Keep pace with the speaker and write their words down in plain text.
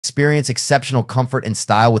Experience exceptional comfort and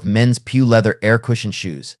style with men's Pew leather air cushion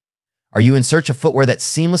shoes. Are you in search of footwear that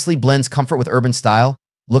seamlessly blends comfort with urban style?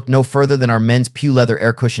 Look no further than our men's Pew leather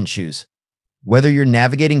air cushion shoes. Whether you're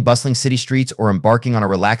navigating bustling city streets or embarking on a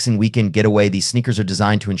relaxing weekend getaway, these sneakers are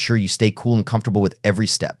designed to ensure you stay cool and comfortable with every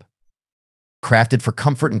step. Crafted for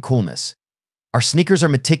comfort and coolness. Our sneakers are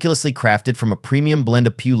meticulously crafted from a premium blend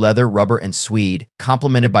of Pew leather, rubber, and suede,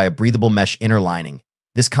 complemented by a breathable mesh inner lining.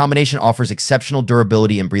 This combination offers exceptional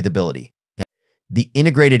durability and breathability. The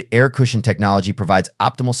integrated air cushion technology provides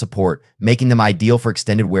optimal support, making them ideal for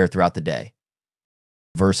extended wear throughout the day.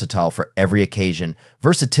 Versatile for every occasion.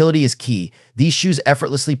 Versatility is key. These shoes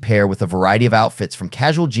effortlessly pair with a variety of outfits from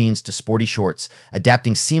casual jeans to sporty shorts,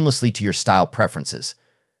 adapting seamlessly to your style preferences.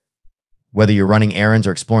 Whether you're running errands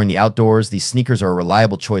or exploring the outdoors, these sneakers are a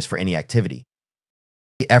reliable choice for any activity.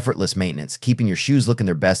 Effortless maintenance, keeping your shoes looking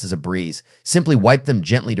their best is a breeze. Simply wipe them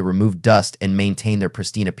gently to remove dust and maintain their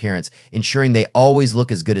pristine appearance, ensuring they always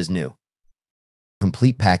look as good as new.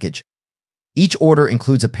 Complete package. Each order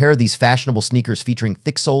includes a pair of these fashionable sneakers featuring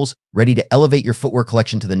thick soles, ready to elevate your footwear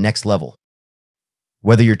collection to the next level.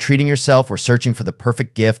 Whether you're treating yourself or searching for the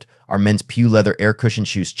perfect gift, our men's Pew leather air cushion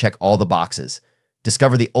shoes check all the boxes.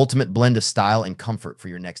 Discover the ultimate blend of style and comfort for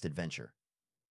your next adventure.